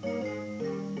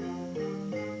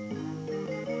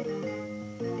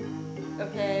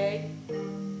 Okay.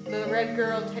 Little red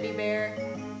girl, teddy bear,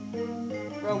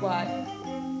 robot.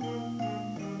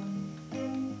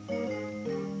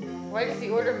 Why does the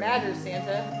order matter,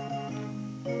 Santa?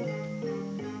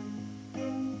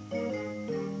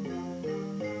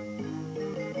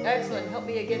 Excellent, help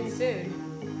me again soon.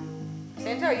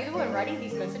 Santa, are you the one writing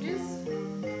these messages?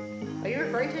 Are you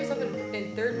referring to yourself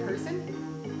in third person?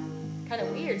 Kind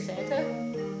of weird, Santa.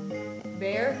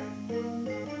 Bear.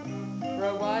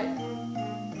 Robot.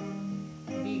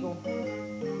 Beagle.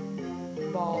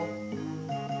 Ball.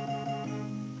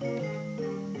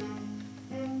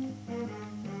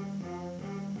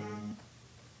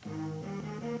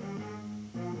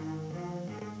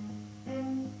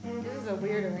 This is a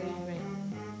weird arrangement.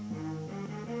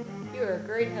 You are a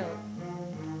great help.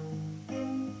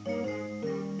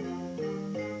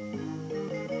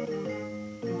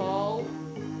 Ball.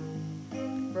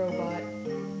 Robot.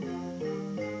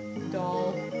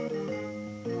 Doll.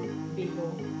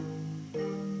 Beagle.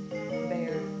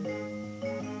 Bear.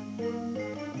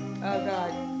 Oh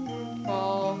god.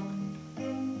 Ball.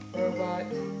 Robot.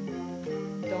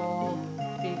 Doll.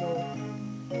 Beagle.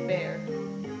 Bear.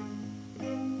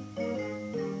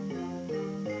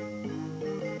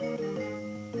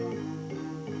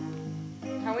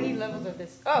 How many levels of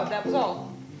this? Oh, that was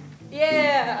all.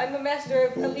 Yeah, I'm a master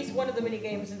of at least one of the mini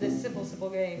games in this simple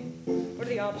game. What are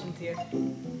the options here?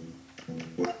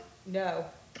 No.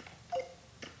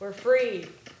 We're free.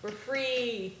 We're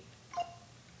free.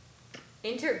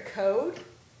 Enter code?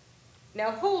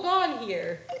 Now hold on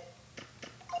here.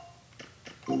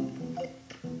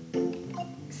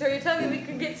 So you're telling me we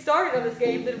can get started on this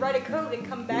game, then write a code and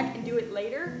come back and do it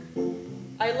later?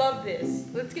 I love this.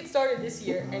 Let's get started this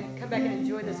year and come back and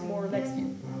enjoy this more next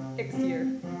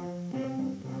year.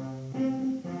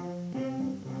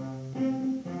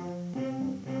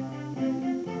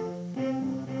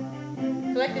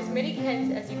 Collect as many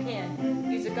cans as you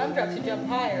can. Use the gumdrops to jump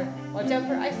higher. Watch out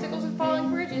for icicles and falling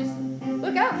bridges.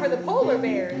 Look out for the polar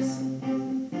bears.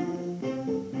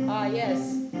 Ah,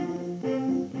 yes.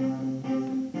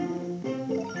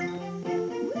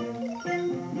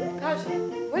 Gosh,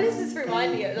 what does this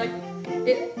remind me of? Like,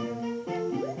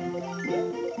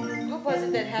 what was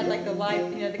it that had like the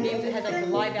live, the games that had like the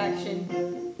live action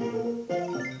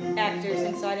actors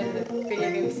inside of the video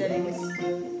game settings?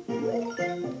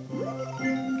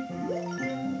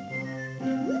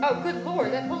 Oh, good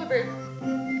lord, that polar bear.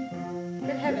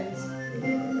 Good heavens.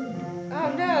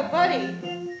 Oh no, buddy.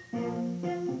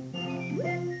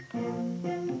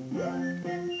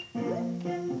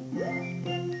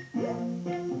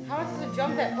 How am I supposed to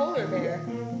jump that polar bear?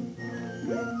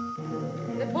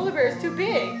 The polar bear is too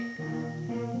big.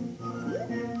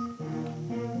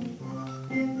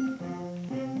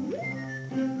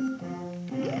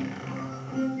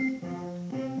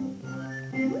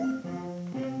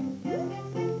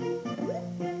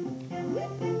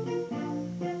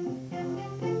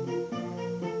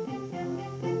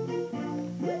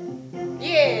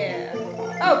 Yeah!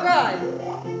 Oh god!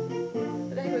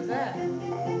 What the heck was that?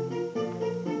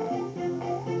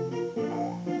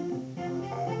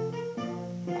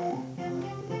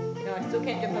 No, I still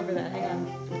can't jump over that. Hang on.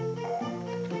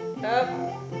 Nope.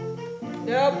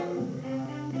 Nope.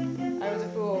 I was a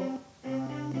fool.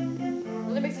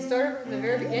 Well, it makes it start over from the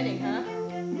very beginning, huh?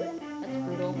 That's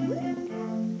brutal.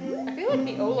 I feel like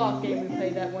the Olaf game we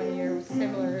played that one year was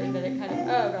similar in that it kind of...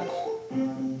 Oh gosh.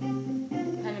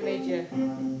 Made you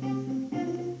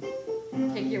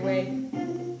take your way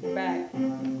back.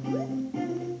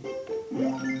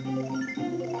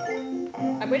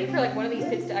 I'm waiting for like one of these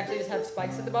pits to actually just have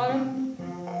spikes at the bottom.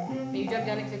 And you jump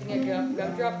down expecting a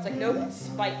gumdrop. It's like, nope,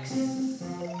 spikes.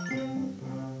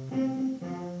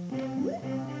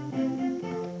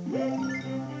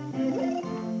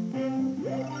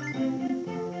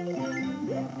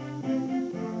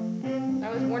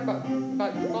 That was warned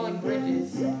about falling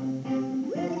bridges.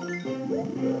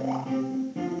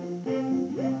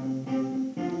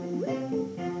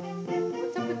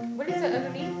 What's up with, what is that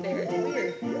underneath there? It's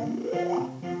weird.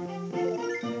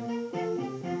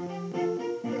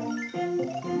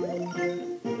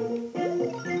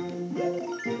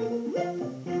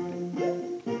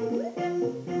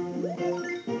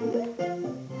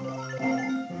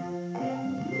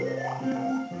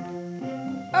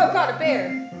 Oh god, a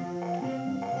bear!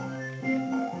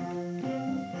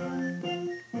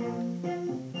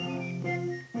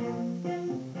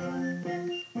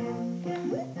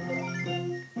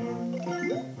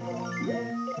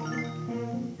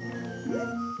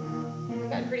 I've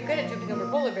gotten pretty good at jumping over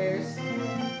polar bears.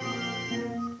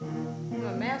 I'm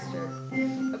a master.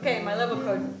 Okay, my level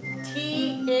code.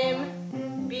 TMBDC.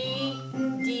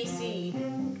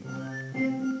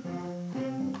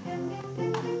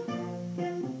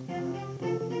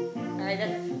 Alright,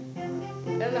 that's... I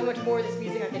don't know how much more of this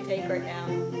music I can take right now.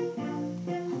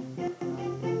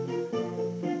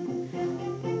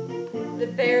 The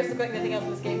bears look like nothing else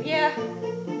in this game. Yeah.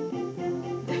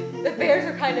 The bears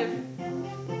are kind of...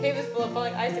 Cave is full of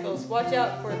falling icicles. Watch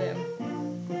out for them.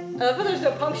 I love how there's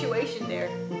no punctuation there.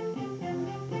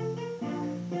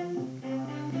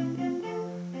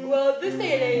 Well, this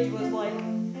day and age was like...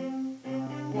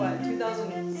 What,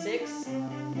 2006?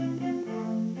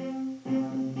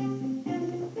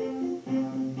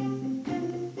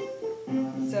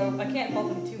 So I can't fault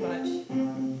them too much.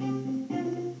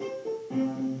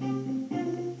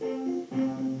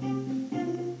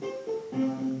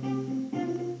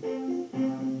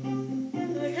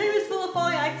 The cave is full of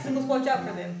falling icicles, watch out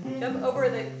for them. Jump over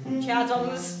the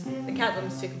chasms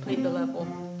to complete the level.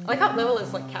 I like how level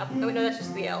is like cap. Oh no, that's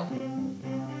just the L.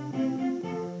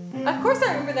 Of course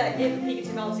I remember that game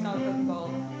Pikachu balancing on a Pokeball.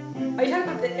 Are you talking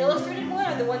about the illustrated one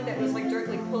or the one that was like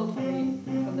directly pulled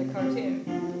from the cartoon?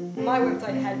 My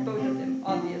website had both of them,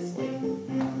 obviously.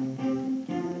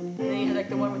 And then you had like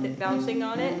the one with it bouncing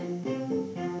on it.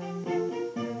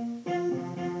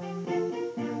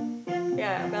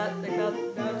 Yeah, about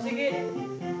bouncing it.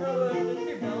 Oh,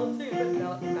 you're balancing,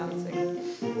 but bouncing.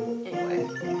 Anyway.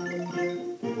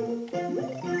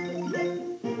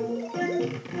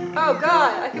 Oh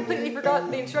god, I completely forgot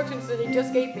the instructions that he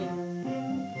just gave me.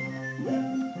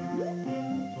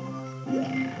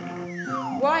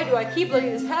 Why do I keep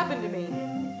letting this happen to me?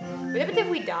 What happens if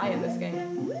we die in this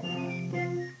game?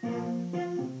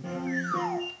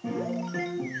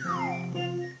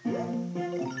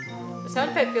 The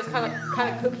sound effect feels kind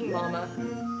of Cooking Mama.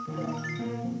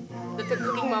 That's a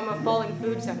Cooking Mama falling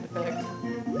food sound effect.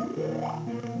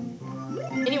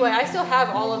 Anyway, I still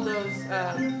have all of those.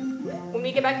 When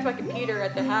we get back to my computer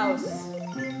at the house,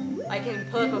 I can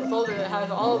pull up a folder that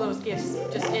has all of those gifts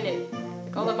just in it.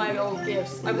 All of my old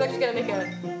gifts. I was actually gonna make a,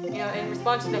 in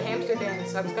response to the hamster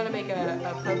dance, I was gonna make a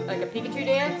Pikachu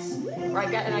dance, where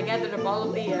I gathered up all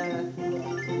of the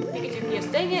Pikachu gifts.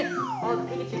 Dang it! All the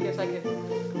Pikachu gifts I could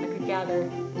gather.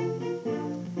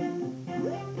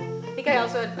 I think I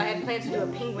had plans to do a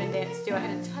penguin dance too. I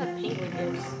had a ton of penguin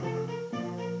gifts,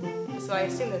 so I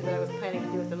assumed that's what I was planning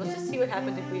to do with them. Let's just see what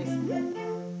happens if we just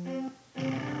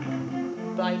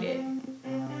bite it.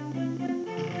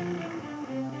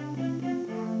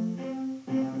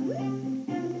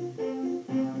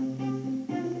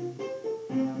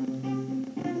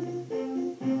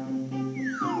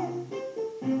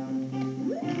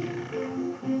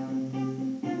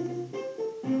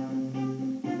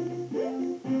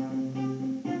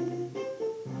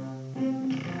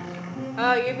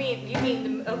 Oh, you mean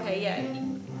the, okay, yeah.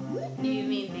 You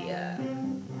mean the,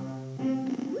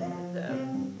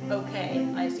 okay,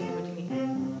 I assume what you mean.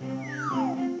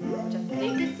 Which I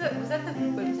think is the, was that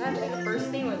actually the first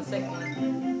theme or the second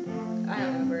one? I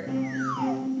don't remember.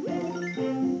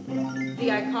 The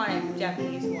iconic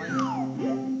Japanese one.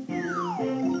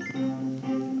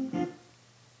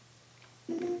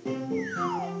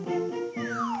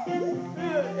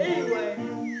 Anyway.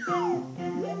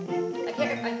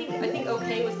 I think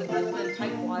okay was the first one and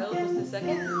Type Wild was the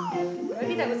second. Or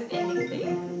maybe that was an ending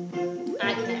thing.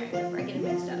 I can't remember, I get it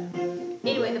mixed up.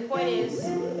 Anyway, the point is,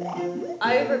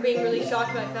 I remember being really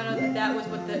shocked when I found out that that was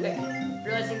what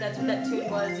realizing that's what that tune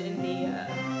was in the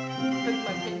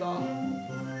Pokemon Pinball.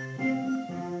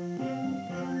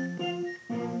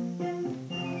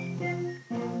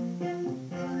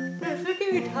 It's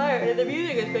making me tired, and the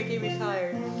music is making me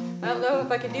tired. I don't know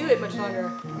if I can do it much longer.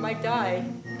 I might die.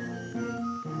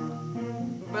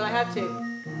 But I have to.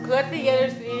 Collect the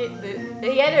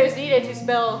letters needed to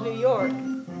spell New York.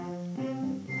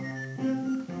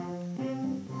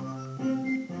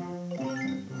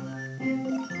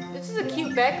 It's is a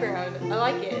cute background. I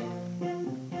like it.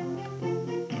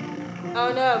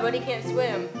 Oh no, Buddy can't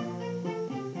swim.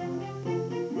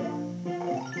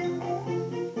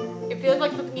 It feels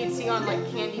like something you'd see on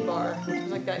like Candy Bar, which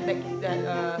was like that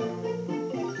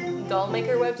doll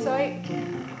maker website.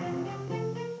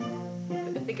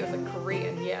 I think it was like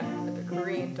Korean, yeah, like the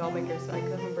Korean doll maker site.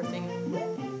 Cause I remember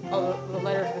seeing all the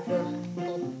letters with the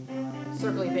little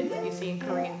circly bits that you see in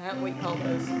Korean. I don't know what you call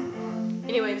those.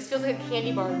 Anyway, this feels like a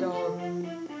Candy Bar doll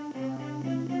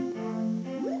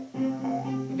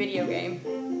video game.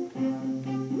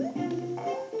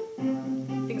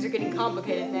 Things are getting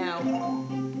complicated now.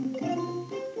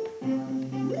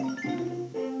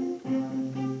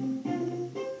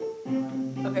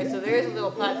 Okay, so there is a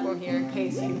little platform here in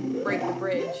case you break the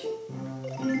bridge.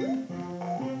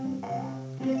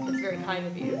 That's very kind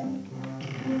of you.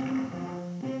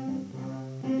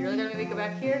 You really gonna make me go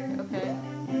back here? Okay.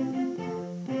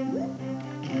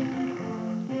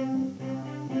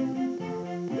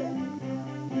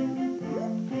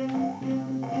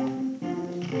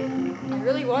 I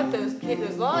really want those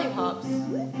lollipops.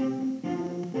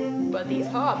 But these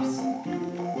hops are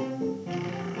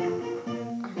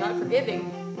not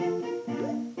forgiving.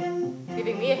 It's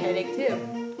giving me a headache too.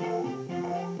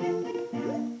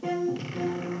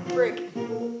 Frick.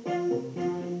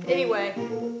 Anyway,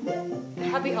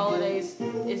 happy holidays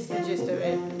is the gist of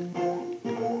it.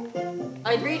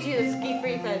 I'd read you the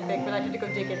ski-free fanfic, but I had to go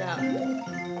dig it out. And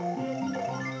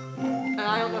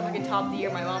I don't know if I can top the year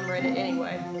my mom read it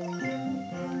anyway.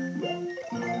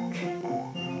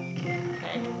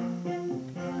 Okay.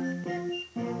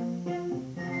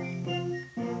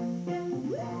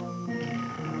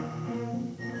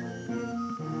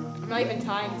 I'm not even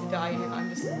trying to die, and I'm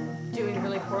just doing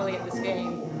really poorly at this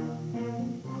game.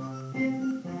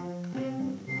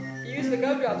 Use the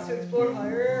gumdrops to explore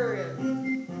higher areas.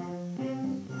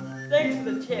 Thanks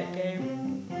for the tip,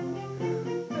 game. I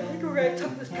think we're gonna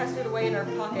tuck this password away in our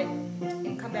pocket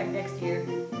and come back next year.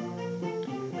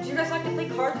 Would you guys like to play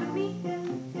cards with me?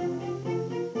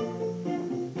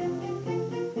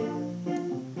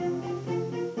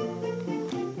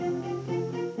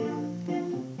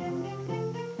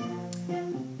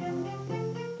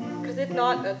 Because if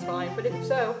not, that's fine. But if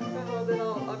so, then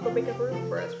I'll go make a room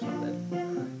for us or something.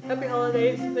 Happy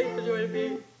holidays. Thanks for joining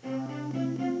me.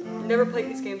 Never play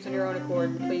these games on your own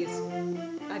accord, please.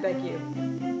 I beg you.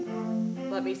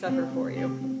 Let me suffer for you.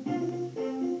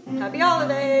 Happy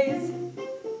holidays!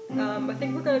 I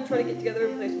think we're gonna try to get together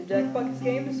and play some Jackbox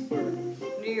games for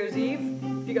New Year's Eve.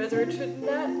 If you guys are interested in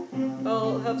that,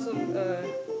 I'll have some,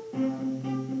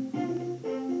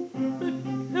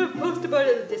 post about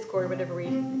it in the Discord whenever we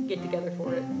get together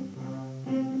for it.